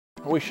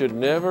We should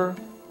never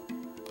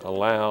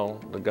allow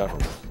the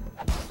government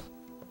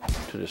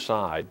to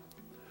decide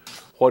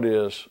what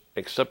is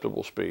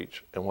acceptable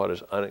speech and what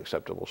is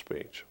unacceptable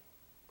speech.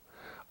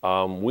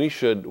 We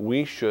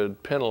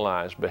should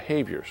penalize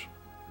behaviors,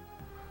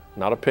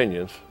 not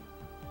opinions,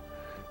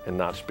 and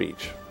not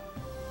speech.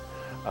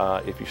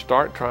 If you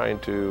start trying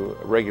to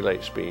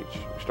regulate speech,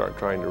 you start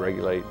trying to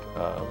regulate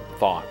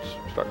thoughts,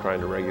 you start trying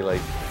to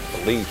regulate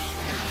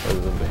beliefs rather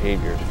than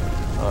behaviors,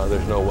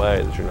 there's no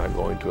way that you're not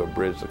going to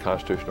abridge the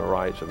constitutional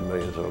rights of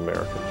millions of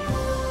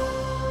Americans.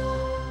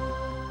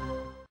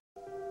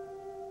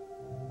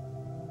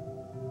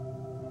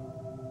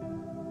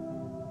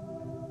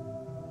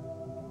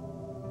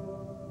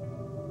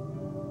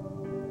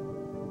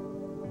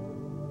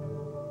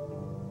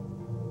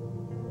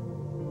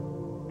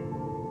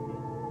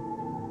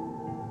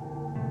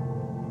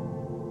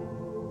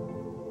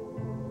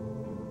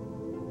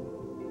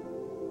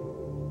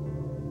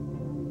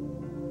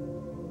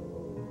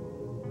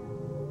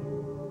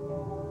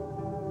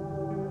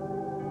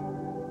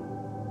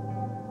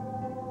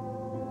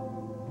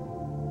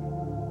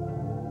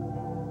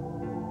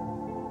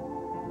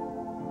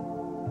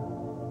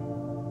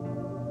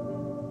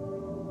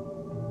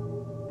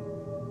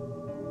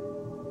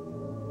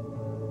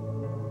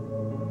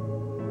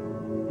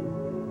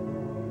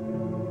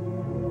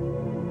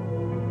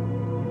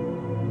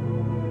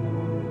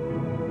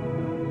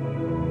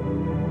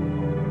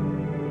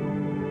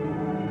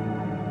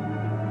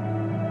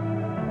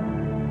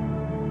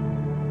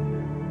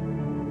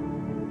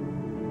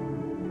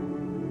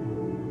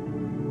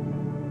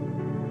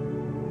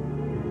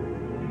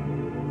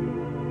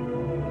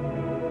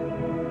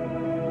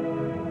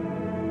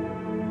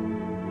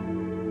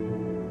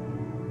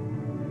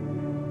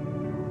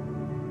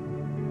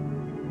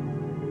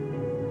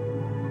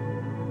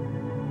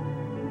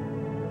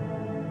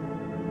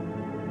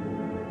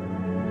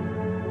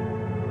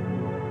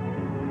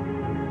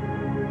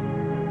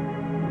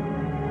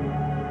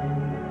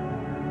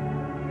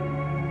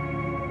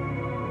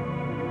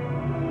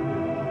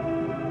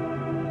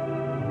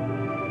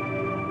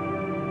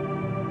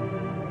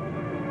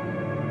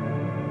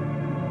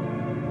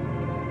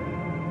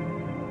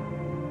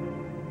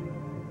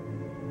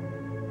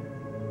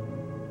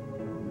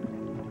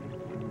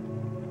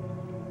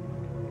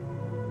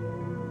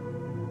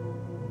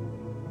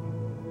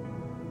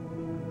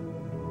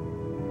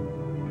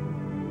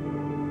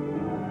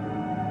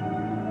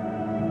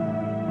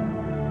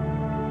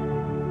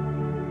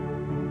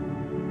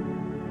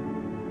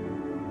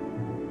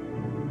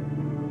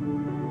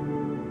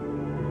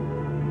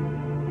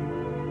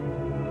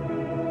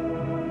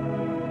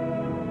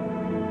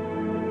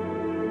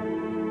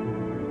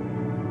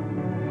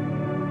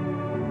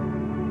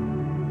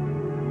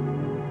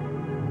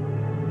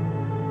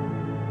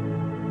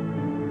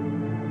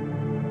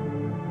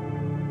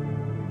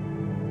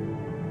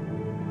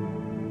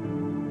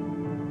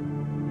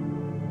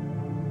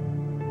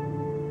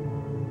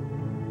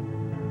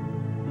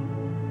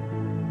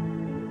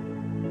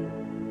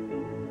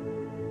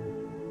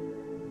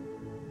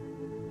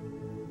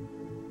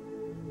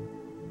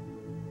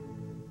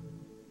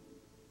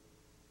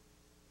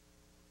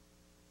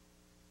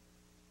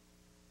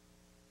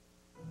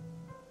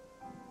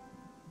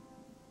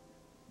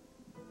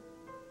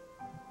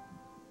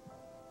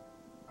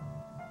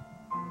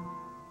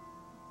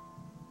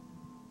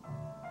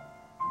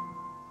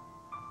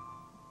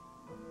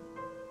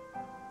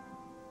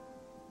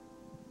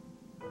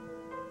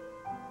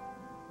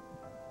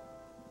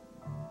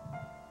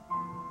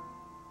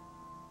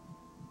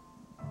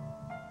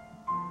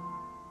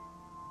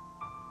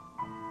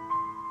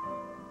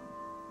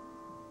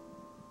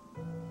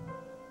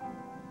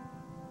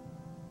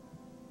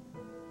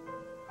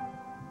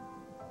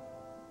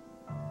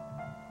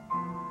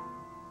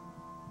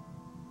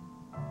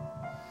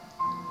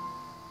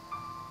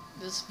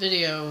 This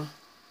video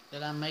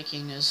that I'm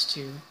making is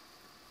to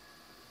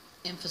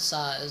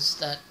emphasize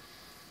that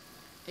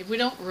if we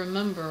don't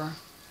remember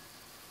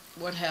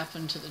what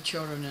happened to the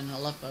children in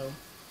Aleppo,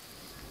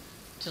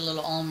 to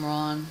little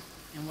Omran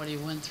and what he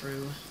went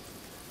through,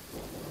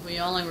 we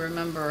only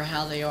remember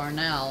how they are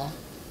now.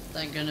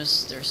 Thank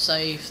goodness they're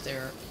safe,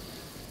 they're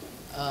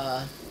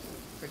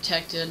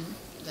protected,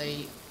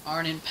 they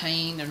aren't in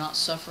pain, they're not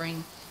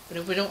suffering. But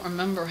if we don't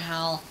remember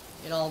how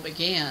it all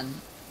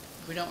began,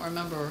 if we don't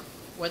remember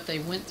what they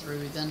went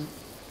through, then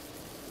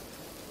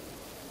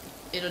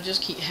it'll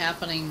just keep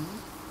happening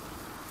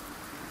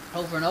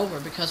over and over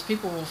because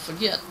people will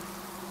forget.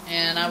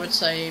 And I would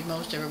say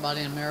most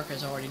everybody in America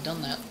has already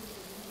done that.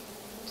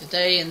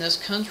 Today in this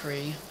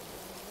country,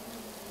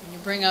 when you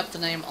bring up the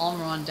name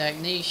Omran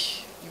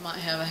Dagnish, you might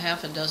have a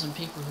half a dozen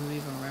people who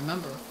even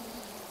remember.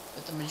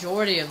 But the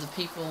majority of the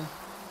people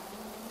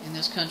in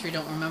this country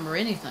don't remember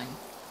anything.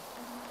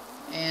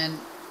 And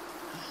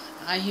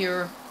I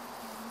hear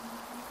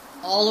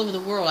all over the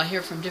world, I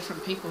hear from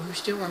different people who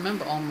still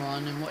remember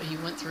Omran and what he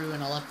went through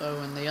in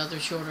Aleppo, and the other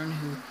children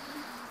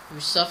who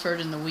suffered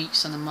in the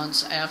weeks and the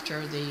months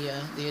after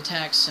the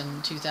attacks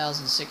in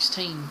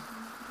 2016.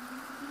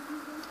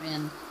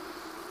 And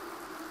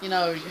you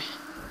know,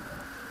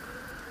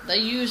 they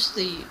use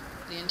the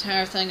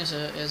entire thing as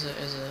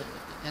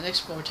an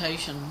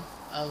exploitation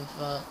of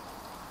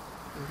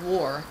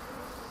war,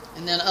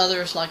 and then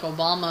others like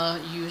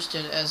Obama used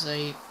it as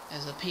a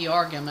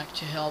PR gimmick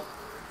to help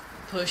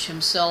push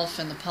himself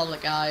in the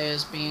public eye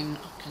as being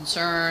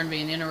concerned,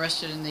 being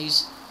interested in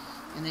these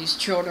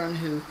children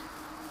who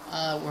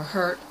were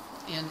hurt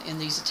in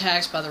these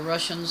attacks by the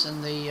Russians,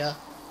 and the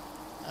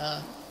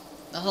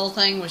whole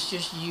thing was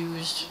just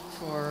used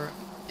for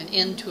an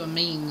end to a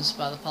means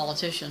by the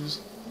politicians.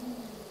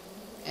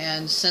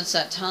 And since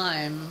that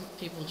time,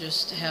 people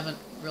just haven't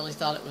really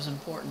thought it was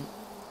important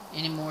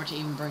anymore to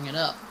even bring it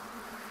up.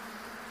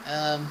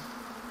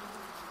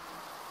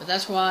 But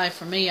that's why,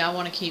 for me, I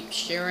want to keep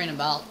sharing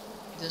about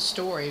this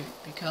story,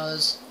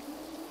 because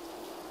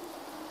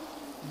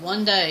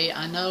one day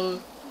I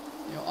know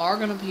there are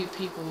going to be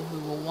people who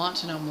will want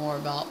to know more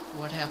about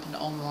what happened to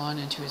Omran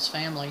and to his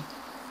family.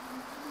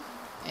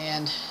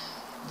 And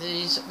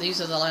these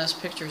are the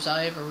last pictures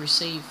I ever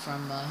received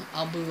from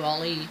Abu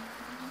Ali,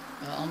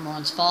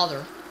 Omran's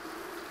father,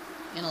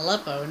 in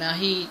Aleppo. Now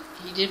he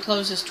did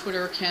close his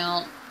Twitter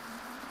account,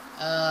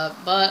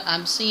 but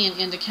I'm seeing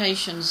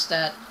indications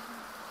that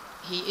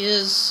he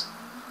is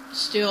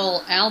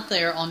still out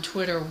there on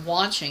Twitter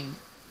watching.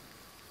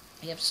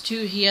 He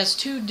has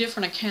two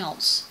different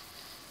accounts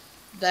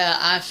that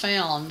I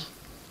found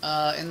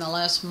in the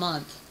last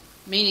month,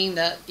 meaning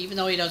that even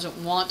though he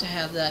doesn't want to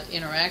have that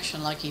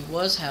interaction like he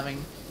was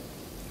having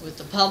with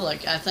the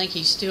public, I think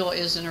he still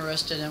is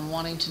interested in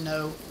wanting to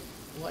know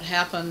what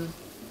happened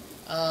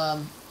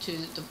to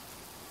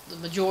the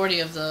majority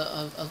of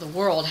the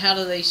world. How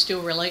do they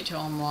still relate to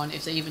Omran,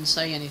 if they even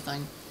say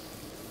anything?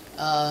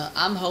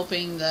 I'm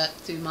hoping that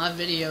through my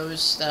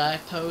videos that I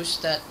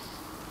post, that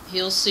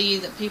he'll see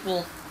that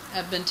people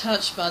have been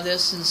touched by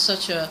this in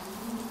such an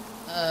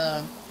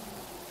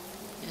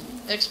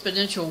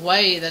exponential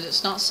way, that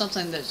it's not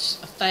something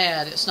that's a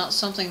fad. It's not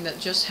something that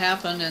just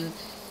happened and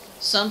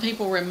some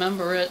people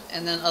remember it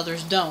and then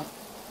others don't.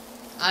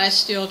 I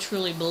still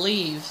truly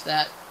believe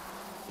that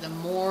the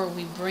more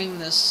we bring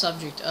this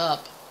subject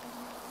up,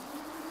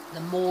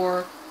 the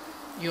more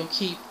you'll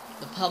keep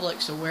the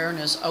public's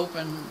awareness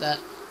open that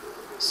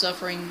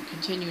suffering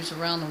continues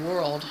around the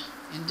world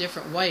in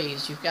different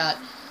ways. You've got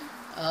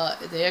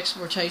the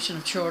exploitation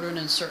of children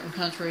in certain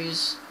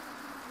countries.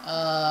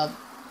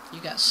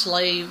 You've got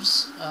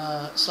slaves.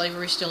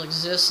 Slavery still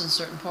exists in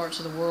certain parts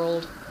of the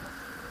world.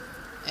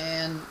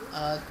 And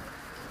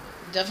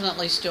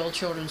definitely still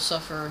children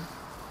suffer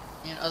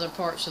in other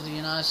parts of the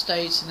United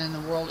States and in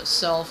the world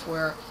itself,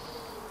 where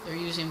they're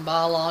using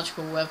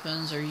biological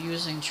weapons or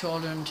using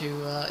children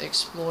to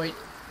exploit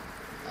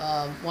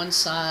one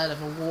side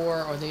of a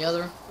war or the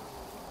other.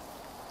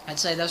 I'd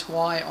say that's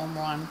why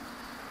Omran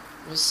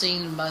was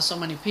seen by so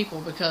many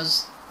people,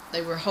 because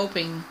they were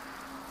hoping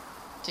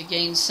to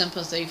gain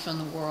sympathy from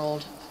the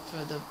world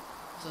for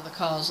the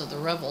cause of the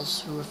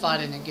rebels who were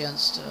fighting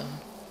against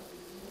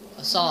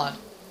Assad.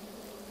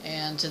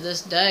 And to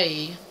this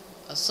day,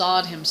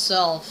 Assad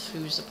himself,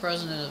 who's the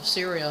president of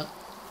Syria,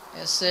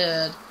 has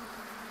said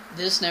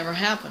this never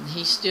happened.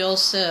 He still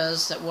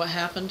says that what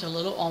happened to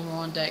little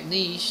Omran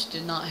Daknish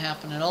did not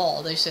happen at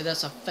all. They say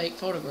that's a fake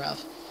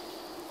photograph.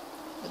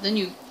 But then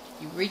you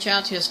reach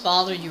out to his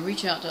father, you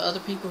reach out to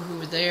other people who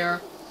were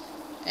there,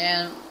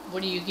 and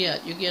what do you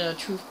get? You get a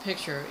true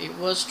picture. It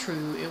was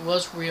true, it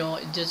was real,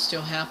 it did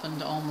still happen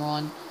to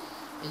Omran.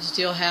 It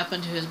still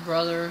happened to his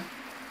brother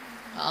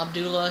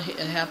Abdullah,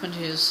 it happened to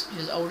his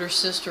older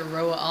sister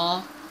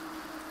Roa.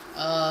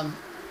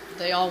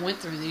 They all went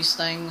through these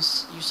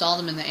things. You saw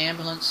them in the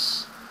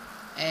ambulance,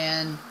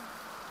 and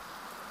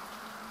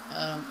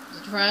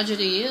the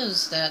tragedy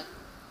is that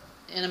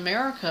in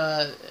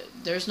America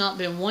there's not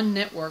been one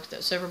network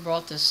that's ever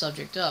brought this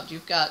subject up.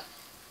 You've got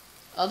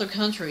other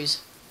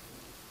countries,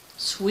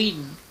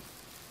 Sweden,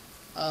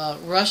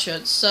 Russia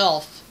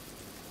itself,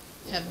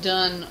 have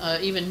done,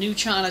 even New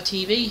China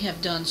TV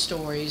have done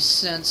stories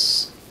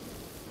since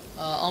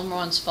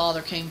Omran's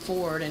father came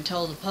forward and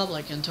told the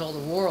public and told the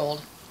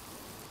world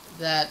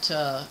that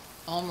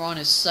Omran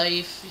is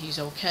safe, he's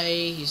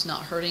okay, he's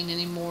not hurting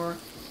anymore,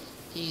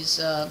 he's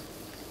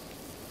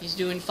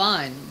doing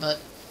fine. But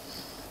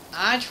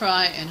I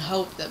try and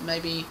hope that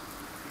maybe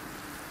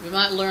we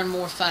might learn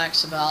more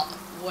facts about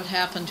what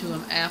happened to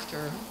him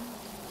after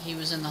he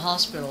was in the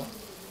hospital.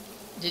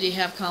 Did he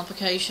have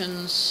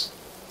complications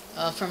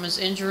from his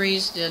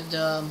injuries?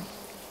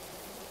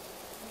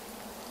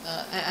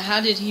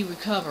 How did he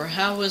recover?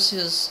 How was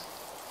his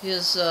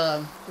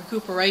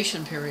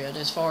recuperation period,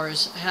 as far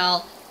as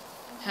how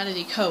did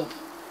he cope?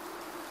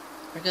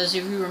 Because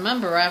if you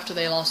remember, after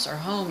they lost their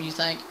home, you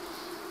think,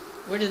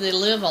 where did they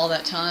live all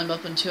that time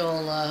up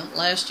until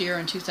last year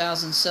in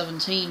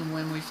 2017,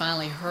 when we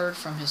finally heard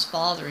from his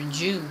father in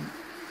June?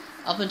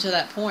 Up until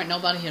that point,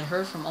 nobody had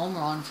heard from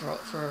Omran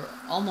for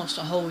almost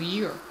a whole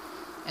year,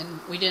 and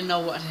we didn't know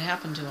what had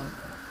happened to him.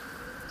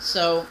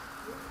 So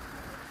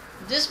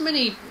this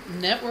many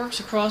networks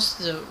across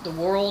the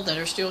world that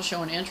are still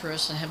showing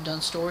interest and have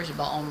done stories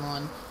about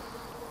Omran,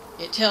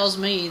 it tells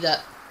me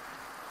that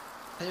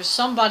there's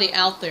somebody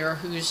out there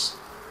who's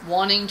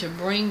wanting to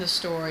bring the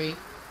story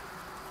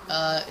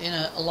in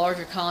a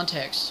larger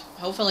context.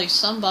 Hopefully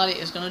somebody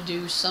is going to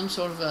do some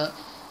sort of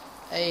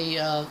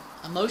a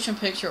motion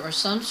picture or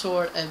some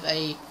sort of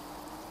a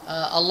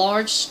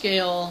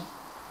large-scale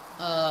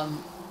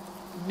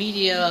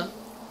media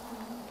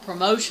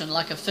promotion,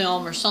 like a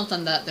film or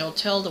something, that they'll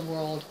tell the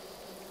world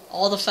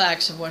all the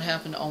facts of what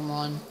happened to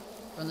Omran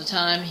from the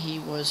time he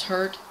was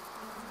hurt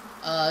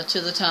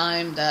to the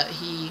time that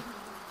he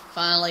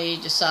finally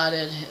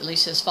decided, at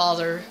least his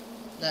father,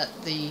 that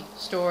the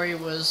story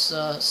was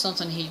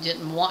something he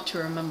didn't want to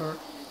remember.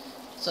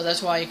 So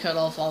that's why he cut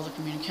off all the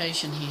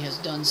communication he has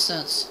done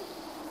since.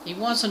 He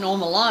wants a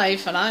normal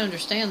life, and I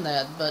understand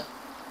that, but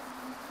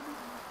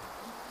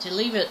to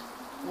leave it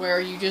where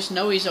you just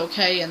know he's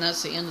okay and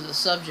that's the end of the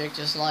subject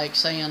is like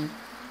saying,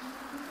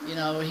 you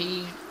know,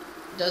 he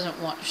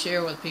doesn't want to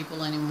share with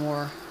people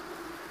anymore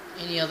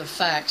any other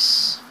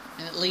facts,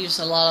 and it leaves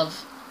a lot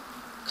of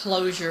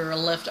closure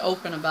left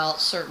open about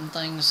certain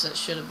things that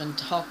should have been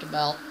talked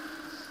about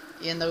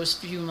in those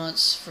few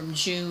months from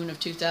June of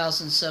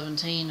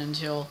 2017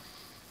 until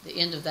the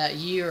end of that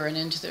year and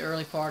into the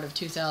early part of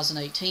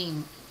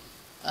 2018.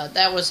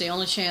 That was the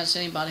only chance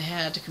anybody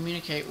had to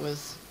communicate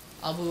with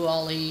Abu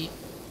Ali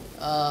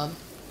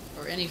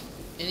or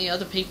any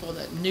other people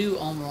that knew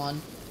Omran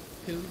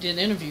who did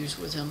interviews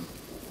with him.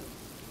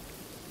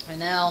 And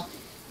now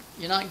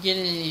you're not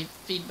getting any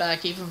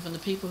feedback even from the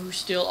people who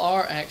still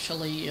are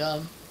actually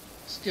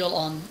still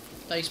on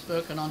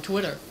Facebook and on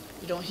Twitter.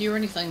 You don't hear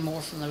anything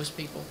more from those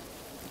people.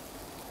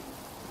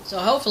 So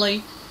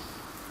hopefully,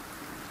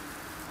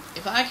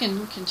 if I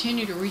can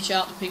continue to reach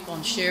out to people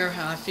and share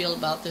how I feel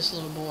about this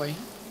little boy,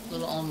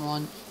 little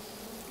Omran,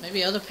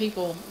 maybe other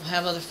people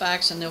have other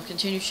facts and they'll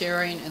continue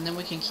sharing, and then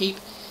we can keep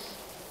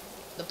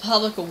the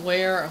public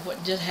aware of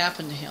what did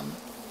happen to him.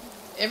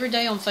 Every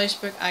day on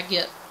Facebook I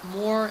get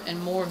more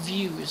and more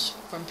views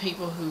from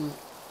people who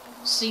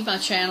see my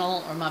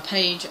channel or my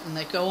page and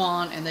they go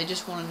on and they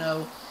just want to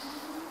know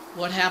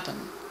what happened.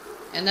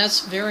 And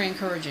that's very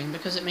encouraging,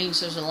 because it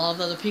means there's a lot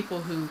of other people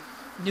who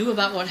knew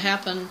about what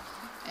happened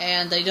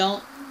and they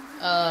don't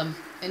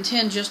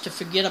intend just to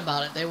forget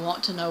about it. They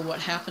want to know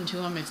what happened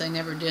to him if they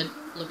never did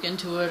look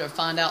into it or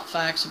find out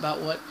facts about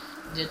what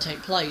did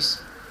take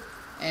place.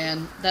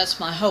 And that's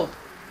my hope.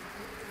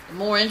 The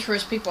more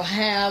interest people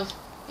have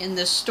in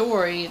this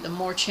story, the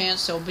more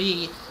chance there'll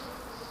be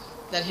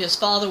that his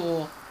father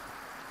will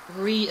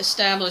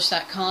re-establish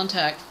that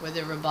contact with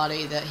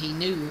everybody that he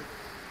knew,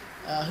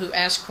 who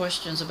asked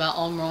questions about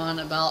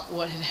Omran, about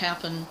what had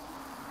happened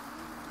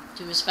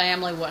to his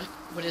family,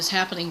 what is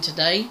happening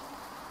today.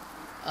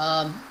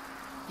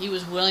 He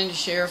was willing to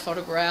share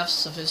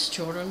photographs of his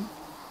children,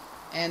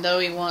 and though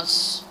he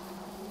wants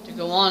to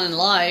go on in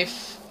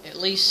life, at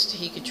least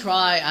he could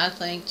try, I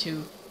think,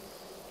 to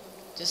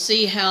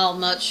see how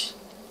much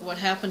what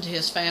happened to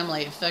his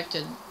family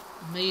affected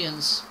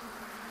millions,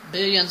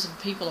 billions of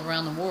people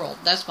around the world.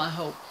 That's my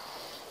hope.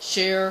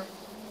 Share,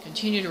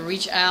 continue to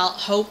reach out,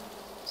 hope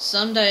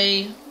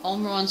someday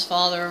Omran's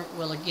father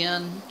will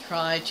again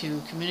try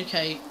to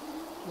communicate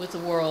with the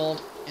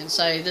world and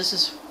say, this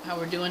is how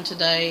we're doing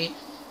today.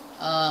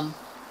 I'm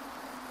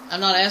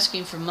not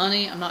asking for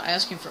money, I'm not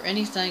asking for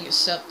anything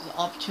except the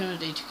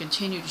opportunity to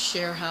continue to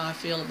share how I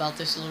feel about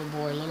this little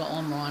boy, little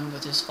Omran,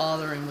 with his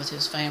father and with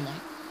his family.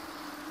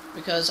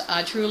 Because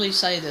I truly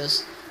say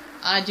this,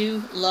 I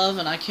do love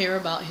and I care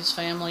about his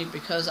family,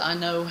 because I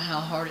know how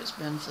hard it's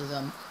been for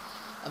them,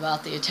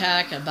 about the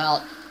attack,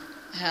 about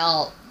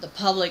how the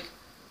public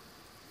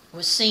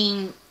was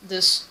seeing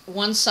this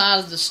one side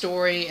of the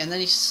story, and then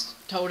he's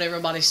told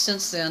everybody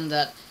since then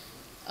that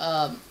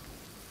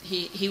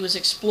he was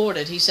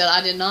exploited. He said,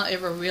 I did not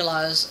ever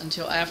realize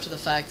until after the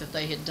fact that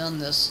they had done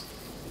this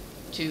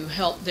to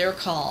help their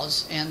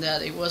cause, and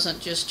that it wasn't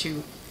just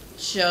to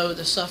show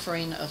the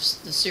suffering of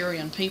the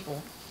Syrian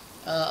people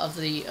of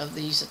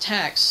these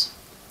attacks.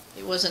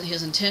 It wasn't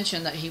his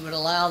intention that he would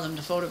allow them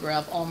to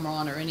photograph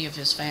Omran or any of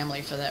his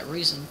family for that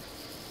reason.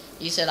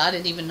 He said, I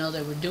didn't even know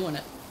they were doing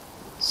it.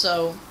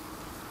 So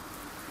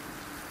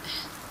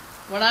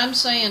what I'm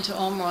saying to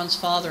Omran's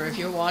father, if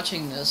you're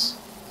watching this,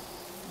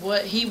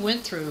 what he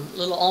went through,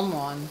 little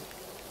Omran,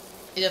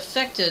 it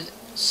affected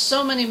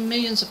so many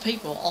millions of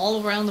people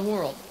all around the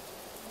world.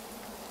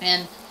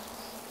 And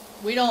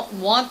we don't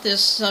want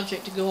this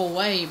subject to go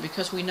away,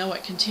 because we know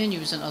it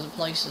continues in other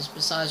places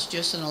besides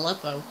just in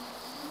Aleppo.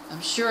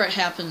 I'm sure it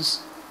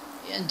happens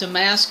in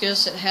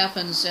Damascus, it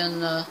happens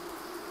in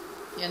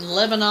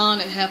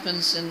Lebanon, it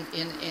happens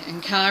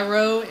in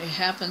Cairo, it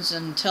happens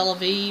in Tel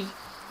Aviv,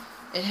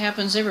 it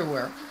happens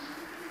everywhere.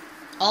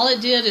 All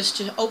it did is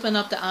to open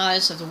up the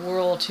eyes of the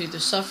world to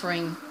the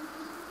suffering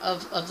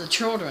of the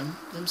children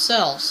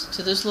themselves,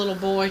 to this little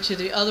boy, to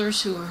the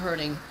others who are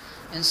hurting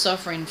and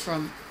suffering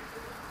from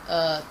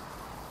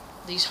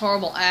these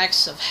horrible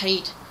acts of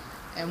hate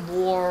and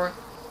war,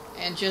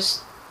 and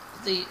just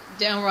the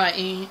downright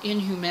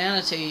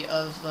inhumanity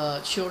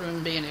of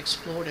children being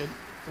exploited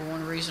for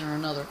one reason or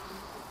another.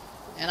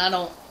 And I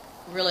don't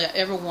really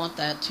ever want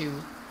that to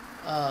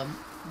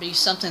be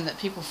something that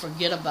people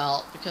forget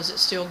about because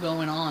it's still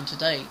going on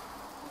today.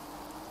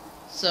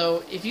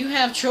 So if you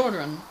have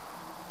children,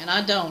 and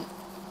I don't,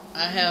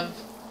 I have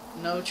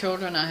no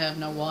children, I have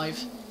no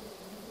wife,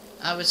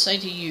 I would say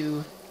to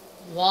you,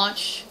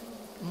 watch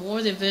more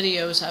of the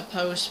videos I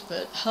post,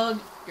 but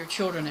hug your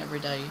children every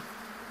day.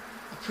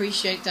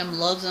 Appreciate them,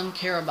 love them,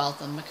 care about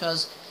them,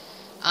 because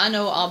I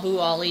know Abu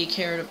Ali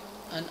cared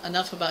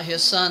enough about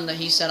his son that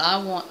he said,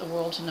 I want the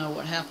world to know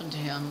what happened to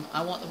him.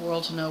 I want the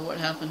world to know what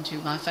happened to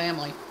my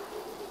family.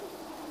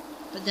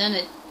 But then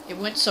it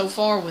went so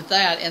far with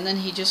that, and then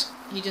he just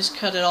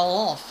cut it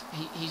all off.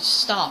 He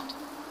stopped.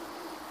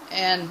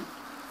 And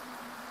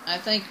I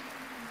think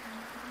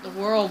the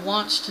world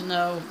wants to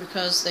know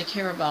because they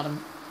care about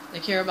him. They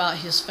care about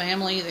his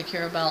family. They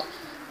care about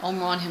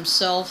Omran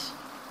himself,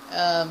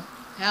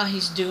 how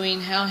he's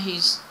doing, how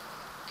he's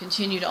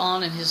continued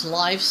on in his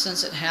life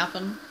since it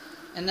happened.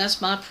 And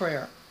that's my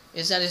prayer,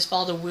 is that his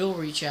father will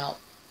reach out.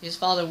 His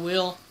father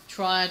will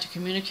try to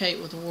communicate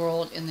with the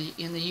world in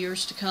the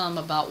years to come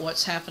about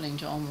what's happening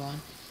to Omran.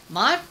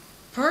 My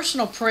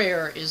personal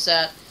prayer is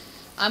that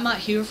I might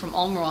hear from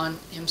Omran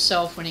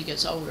himself when he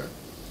gets older.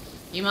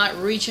 He might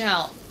reach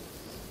out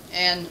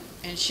and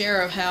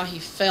share of how he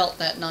felt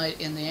that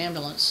night in the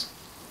ambulance.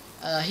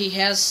 He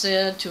has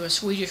said to a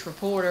Swedish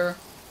reporter,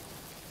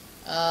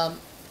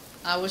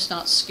 I was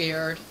not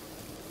scared.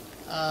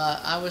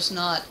 I was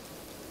not,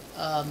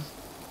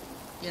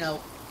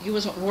 he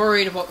wasn't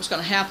worried of what was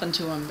going to happen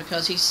to him,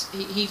 because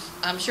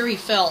I'm sure he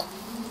felt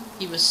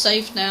he was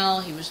safe now.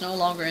 He was no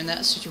longer in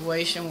that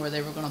situation where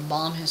they were going to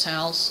bomb his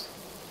house.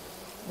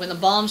 When the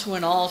bombs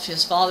went off,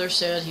 his father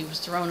said he was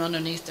thrown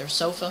underneath their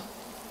sofa.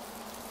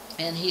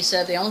 And he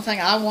said the only thing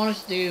I wanted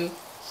to do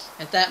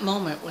at that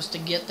moment was to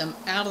get them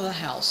out of the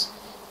house,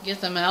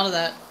 get them out of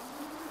that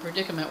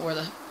predicament where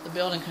the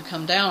building could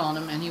come down on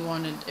him, and he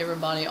wanted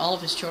everybody, all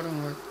of his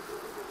children were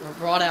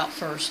brought out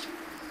first.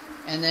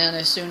 And then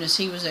as soon as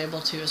he was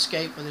able to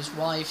escape with his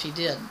wife, he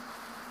did.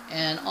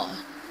 And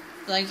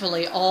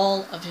thankfully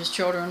all of his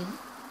children,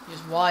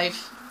 his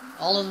wife,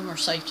 all of them are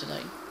safe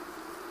today.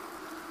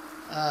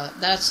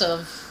 That's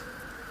of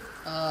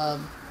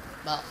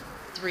about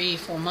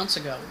 3-4 months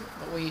ago.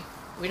 But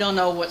we don't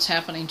know what's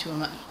happening to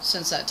him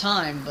since that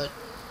time, but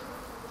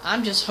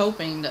I'm just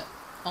hoping that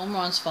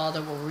Omran's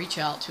father will reach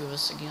out to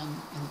us again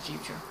in the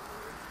future.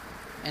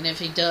 And if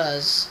he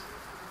does,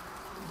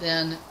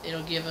 then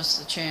it'll give us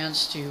the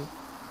chance to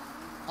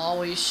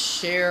always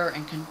share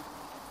and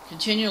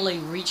continually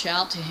reach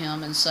out to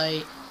him and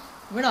say,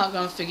 we're not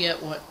going to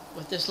forget what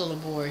this little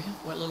boy,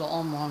 what little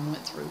Omran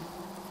went through.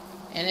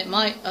 And it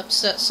might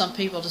upset some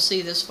people to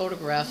see this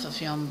photograph of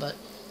him, but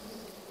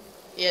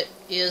it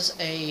is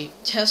a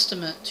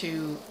testament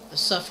to the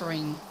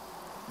suffering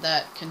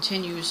that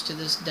continues to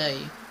this day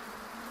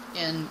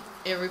in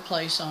every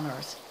place on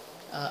earth,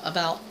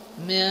 about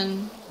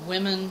men,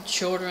 women,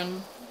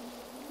 children,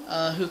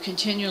 who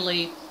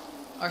continually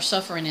are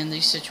suffering in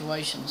these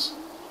situations.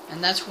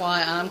 And that's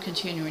why I'm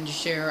continuing to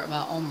share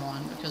about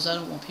Omran, because I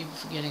don't want people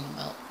forgetting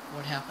about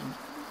what happened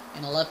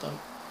in Aleppo.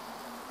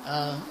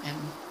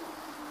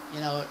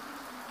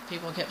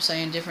 People kept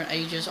saying different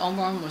ages.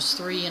 Omran was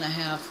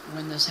 3.5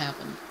 when this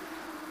happened.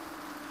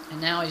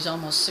 And now he's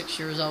almost 6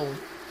 years old.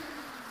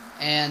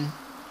 And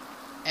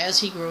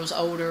as he grows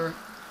older,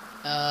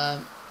 I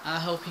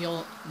hope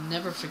he'll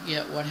never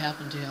forget what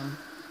happened to him.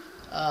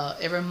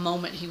 Every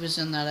moment he was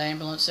in that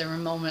ambulance, every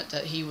moment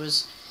that he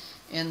was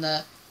in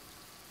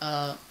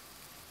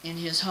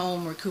his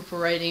home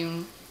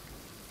recuperating,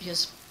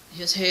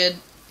 his head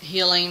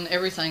healing,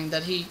 everything,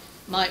 that he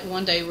might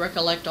one day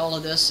recollect all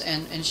of this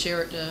and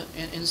share it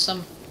in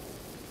some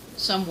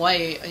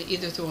way,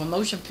 either through a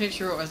motion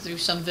picture or through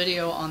some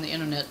video on the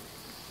internet,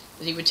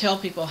 that he would tell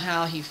people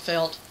how he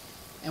felt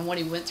and what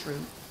he went through.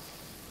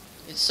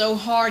 It's so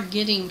hard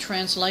getting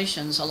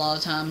translations a lot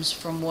of times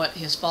from what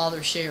his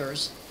father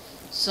shares.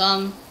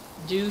 Some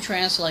do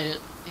translate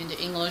it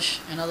into English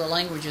and other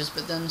languages,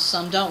 but then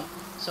some don't.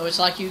 So it's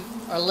like you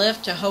are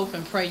left to hope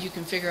and pray you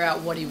can figure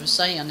out what he was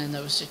saying in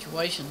those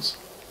situations.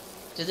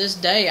 To this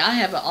day, I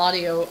have an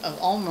audio of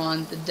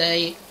Omran the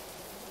day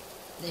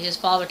that his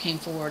father came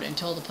forward and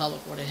told the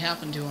public what had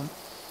happened to him,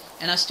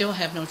 and I still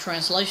have no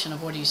translation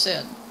of what he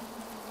said.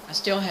 I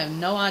still have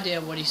no idea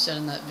what he said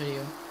in that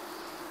video.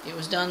 It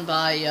was done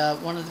by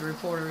one of the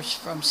reporters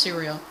from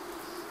Syria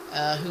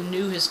who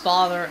knew his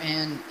father,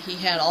 and he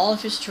had all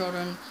of his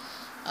children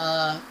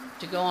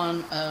to go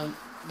on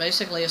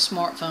basically a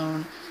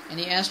smartphone, and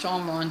he asked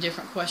Omran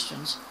different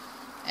questions.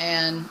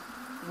 And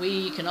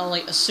we can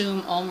only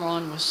assume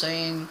Omran was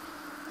saying,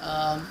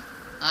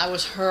 I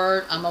was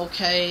hurt, I'm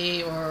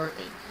okay, or,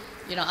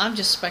 I'm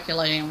just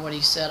speculating what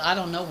he said. I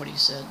don't know what he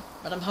said,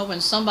 but I'm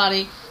hoping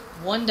somebody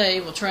one day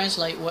will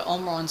translate what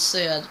Omran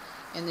said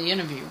in the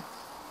interview.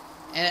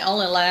 And it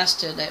only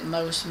lasted at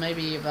most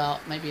maybe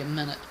a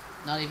minute,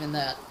 not even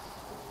that.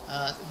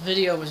 The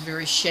video was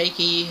very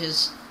shaky.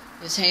 His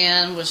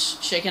hand was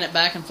shaking it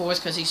back and forth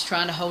because he's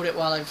trying to hold it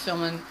while they're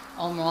filming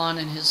Omran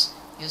and his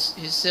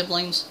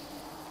siblings.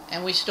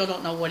 And we still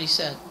don't know what he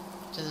said.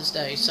 to this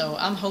day. So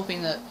I'm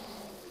hoping that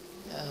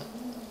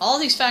all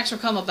these facts will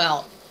come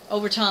about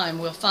over time.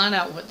 We'll find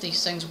out what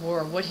these things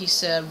were, what he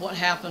said, what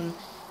happened,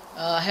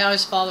 how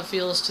his father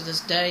feels to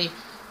this day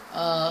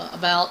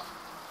about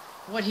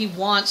what he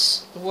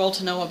wants the world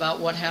to know about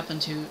what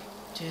happened to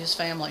his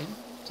family,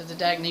 to the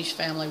Dagnish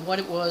family, what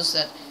it was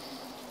that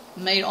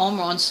made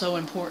Omran so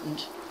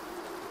important.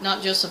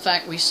 Not just the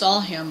fact we saw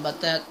him,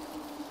 but that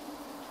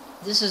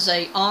this is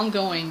an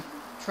ongoing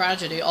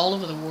tragedy all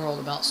over the world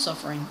about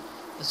suffering,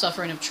 the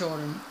suffering of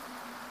children,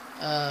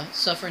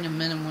 suffering of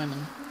men and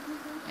women.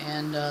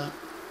 And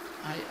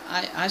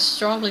I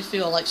strongly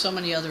feel, like so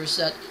many others,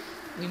 that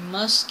we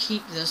must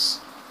keep this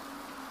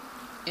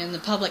in the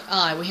public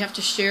eye. We have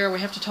to share, we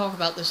have to talk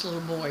about this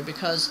little boy,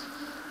 because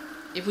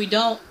if we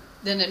don't,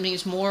 then it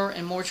means more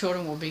and more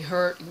children will be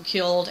hurt and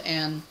killed,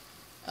 and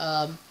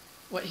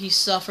what he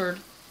suffered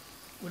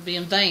would be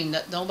in vain,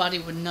 that nobody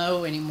would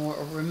know anymore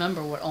or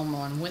remember what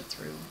Omran went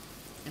through.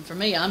 And for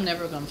me, I'm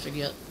never going to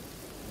forget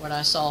what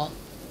I saw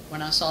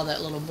when I saw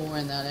that little boy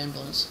in that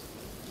ambulance.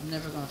 I'm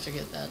never going to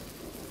forget that.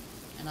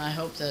 And I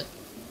hope that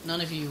none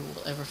of you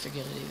will ever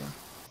forget it either.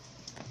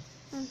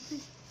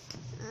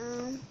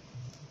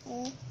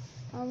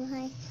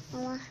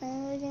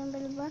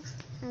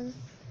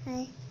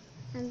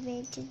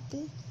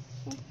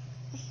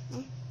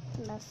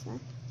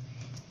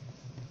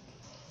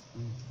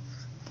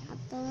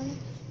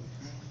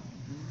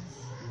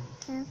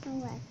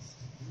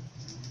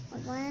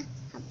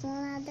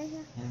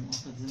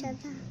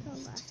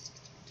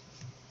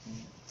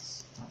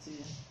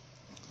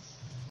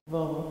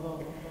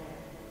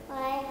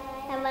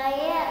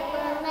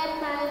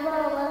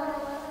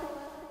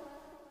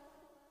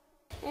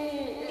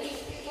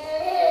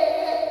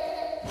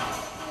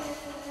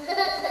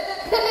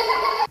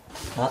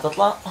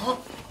 هتطلع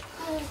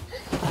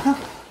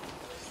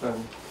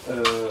استنى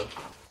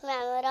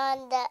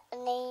عمران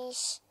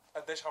دقنيش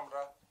قديش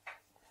عمرها؟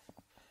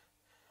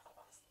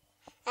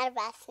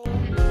 4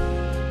 سنين.